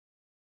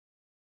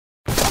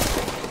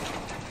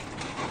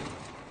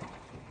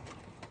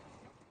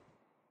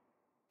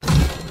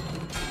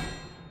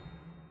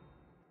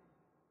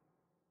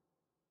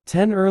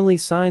10 early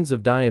signs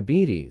of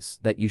diabetes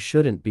that you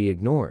shouldn't be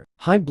ignored.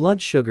 High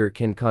blood sugar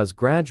can cause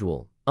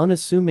gradual,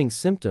 unassuming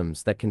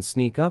symptoms that can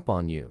sneak up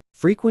on you.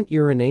 Frequent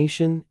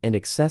urination and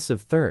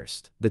excessive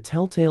thirst. The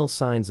telltale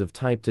signs of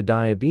type 2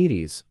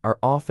 diabetes are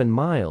often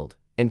mild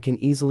and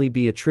can easily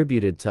be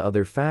attributed to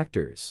other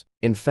factors.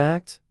 In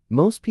fact,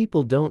 most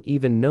people don't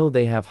even know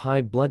they have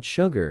high blood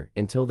sugar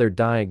until they're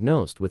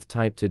diagnosed with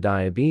type 2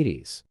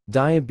 diabetes.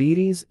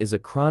 Diabetes is a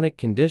chronic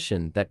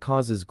condition that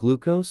causes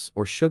glucose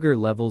or sugar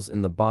levels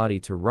in the body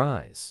to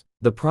rise.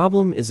 The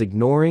problem is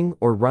ignoring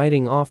or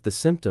writing off the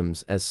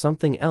symptoms as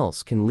something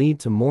else can lead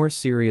to more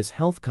serious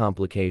health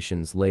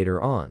complications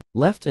later on.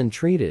 Left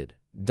untreated,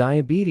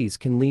 diabetes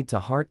can lead to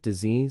heart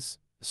disease,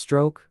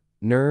 stroke,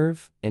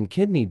 nerve and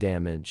kidney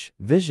damage,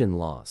 vision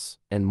loss,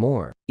 and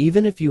more.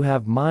 Even if you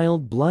have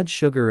mild blood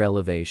sugar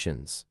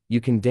elevations, you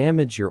can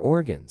damage your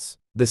organs.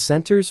 The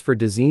Centers for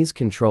Disease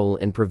Control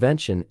and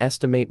Prevention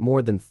estimate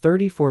more than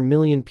 34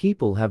 million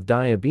people have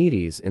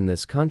diabetes in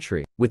this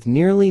country, with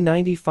nearly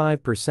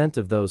 95%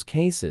 of those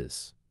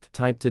cases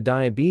type 2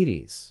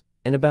 diabetes,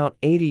 and about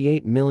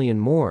 88 million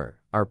more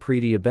are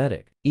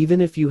prediabetic.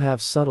 Even if you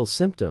have subtle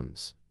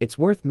symptoms, it's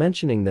worth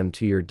mentioning them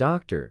to your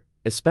doctor,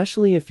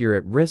 especially if you're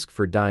at risk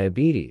for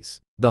diabetes.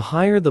 The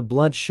higher the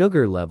blood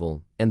sugar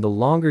level and the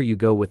longer you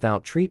go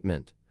without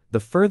treatment, the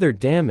further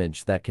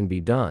damage that can be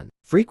done.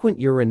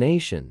 Frequent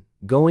urination,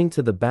 going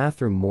to the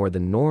bathroom more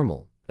than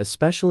normal,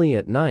 especially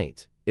at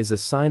night, is a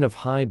sign of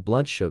high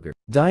blood sugar.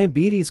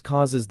 Diabetes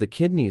causes the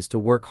kidneys to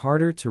work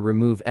harder to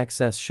remove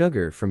excess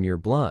sugar from your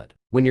blood.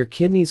 When your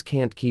kidneys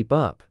can't keep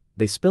up,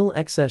 they spill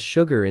excess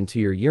sugar into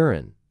your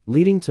urine,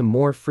 leading to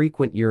more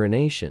frequent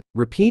urination.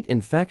 Repeat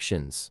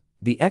infections.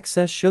 The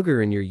excess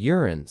sugar in your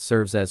urine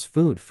serves as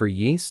food for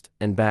yeast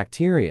and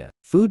bacteria.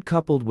 Food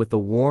coupled with a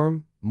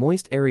warm,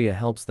 moist area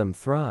helps them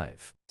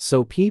thrive.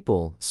 So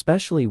people,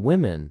 especially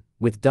women,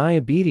 with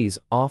diabetes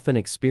often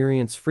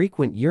experience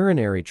frequent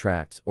urinary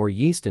tract or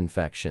yeast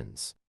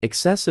infections.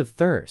 Excessive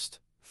thirst.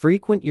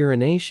 Frequent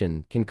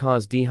urination can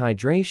cause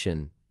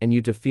dehydration and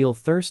you to feel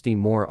thirsty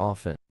more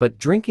often. But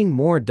drinking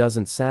more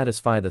doesn't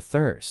satisfy the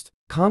thirst.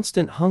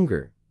 Constant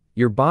hunger.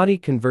 Your body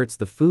converts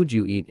the food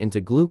you eat into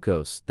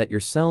glucose that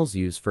your cells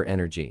use for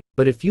energy.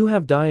 But if you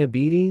have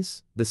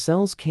diabetes, the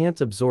cells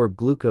can't absorb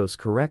glucose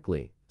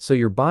correctly, so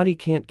your body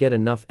can't get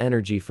enough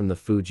energy from the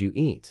food you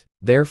eat.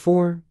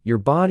 Therefore, your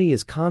body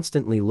is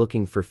constantly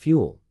looking for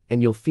fuel,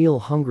 and you'll feel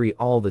hungry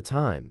all the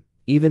time,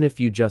 even if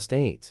you just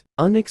ate.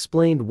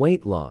 Unexplained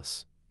weight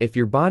loss. If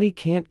your body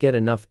can't get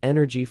enough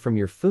energy from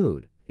your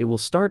food, it will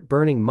start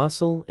burning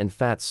muscle and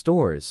fat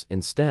stores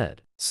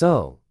instead.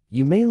 So,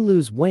 you may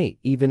lose weight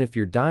even if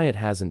your diet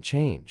hasn't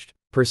changed.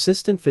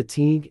 Persistent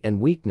fatigue and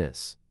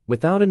weakness.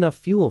 Without enough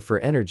fuel for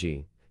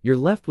energy, you're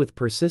left with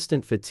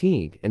persistent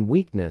fatigue and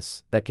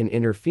weakness that can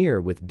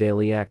interfere with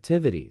daily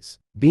activities.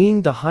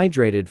 Being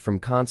dehydrated from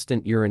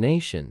constant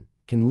urination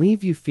can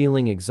leave you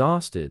feeling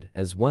exhausted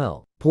as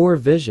well. Poor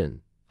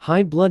vision.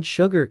 High blood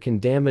sugar can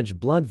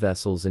damage blood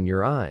vessels in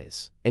your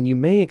eyes, and you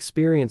may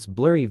experience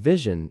blurry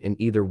vision in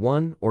either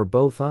one or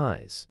both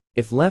eyes.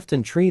 If left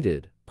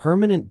untreated,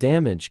 permanent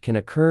damage can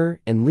occur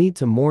and lead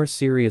to more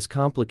serious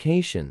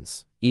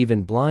complications,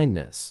 even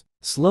blindness.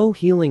 Slow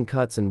healing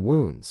cuts and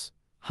wounds.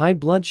 High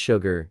blood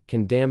sugar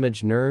can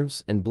damage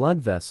nerves and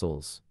blood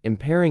vessels,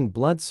 impairing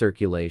blood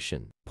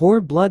circulation. Poor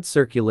blood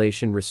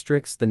circulation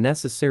restricts the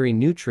necessary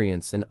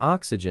nutrients and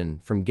oxygen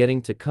from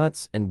getting to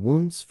cuts and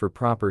wounds for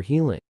proper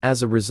healing.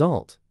 As a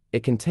result,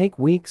 it can take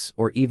weeks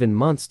or even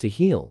months to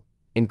heal,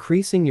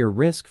 increasing your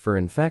risk for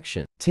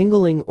infection.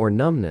 Tingling or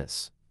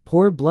numbness.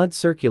 Poor blood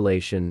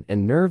circulation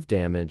and nerve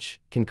damage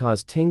can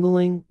cause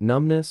tingling,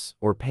 numbness,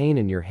 or pain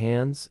in your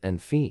hands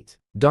and feet.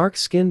 Dark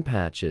skin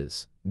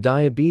patches.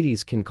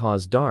 Diabetes can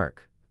cause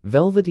dark,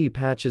 velvety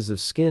patches of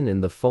skin in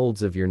the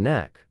folds of your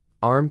neck,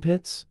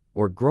 armpits,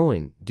 or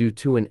groin due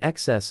to an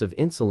excess of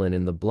insulin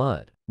in the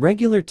blood.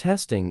 Regular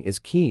testing is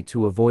key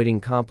to avoiding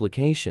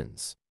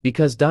complications.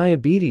 Because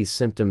diabetes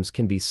symptoms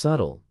can be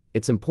subtle,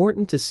 it's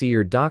important to see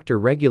your doctor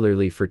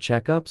regularly for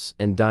checkups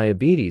and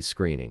diabetes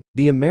screening.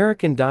 The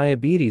American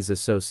Diabetes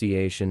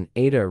Association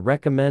 (ADA)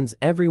 recommends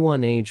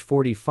everyone age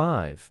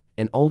 45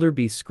 and older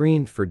be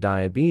screened for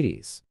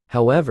diabetes.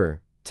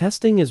 However,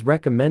 testing is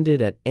recommended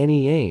at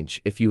any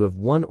age if you have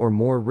one or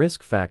more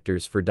risk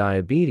factors for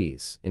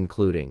diabetes,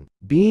 including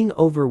being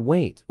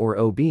overweight or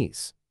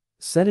obese,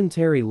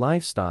 sedentary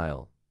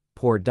lifestyle,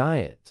 poor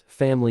diet,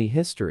 family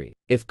history.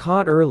 If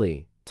caught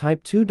early,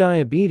 type 2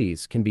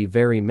 diabetes can be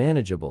very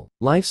manageable.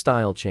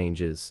 Lifestyle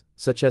changes,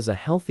 such as a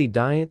healthy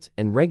diet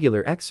and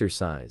regular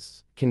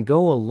exercise, can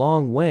go a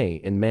long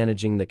way in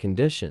managing the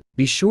condition.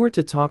 Be sure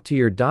to talk to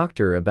your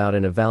doctor about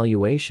an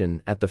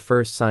evaluation at the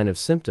first sign of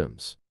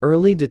symptoms.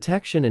 Early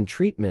detection and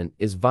treatment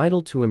is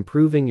vital to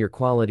improving your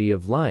quality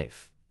of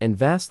life and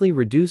vastly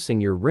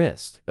reducing your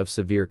risk of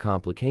severe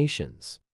complications.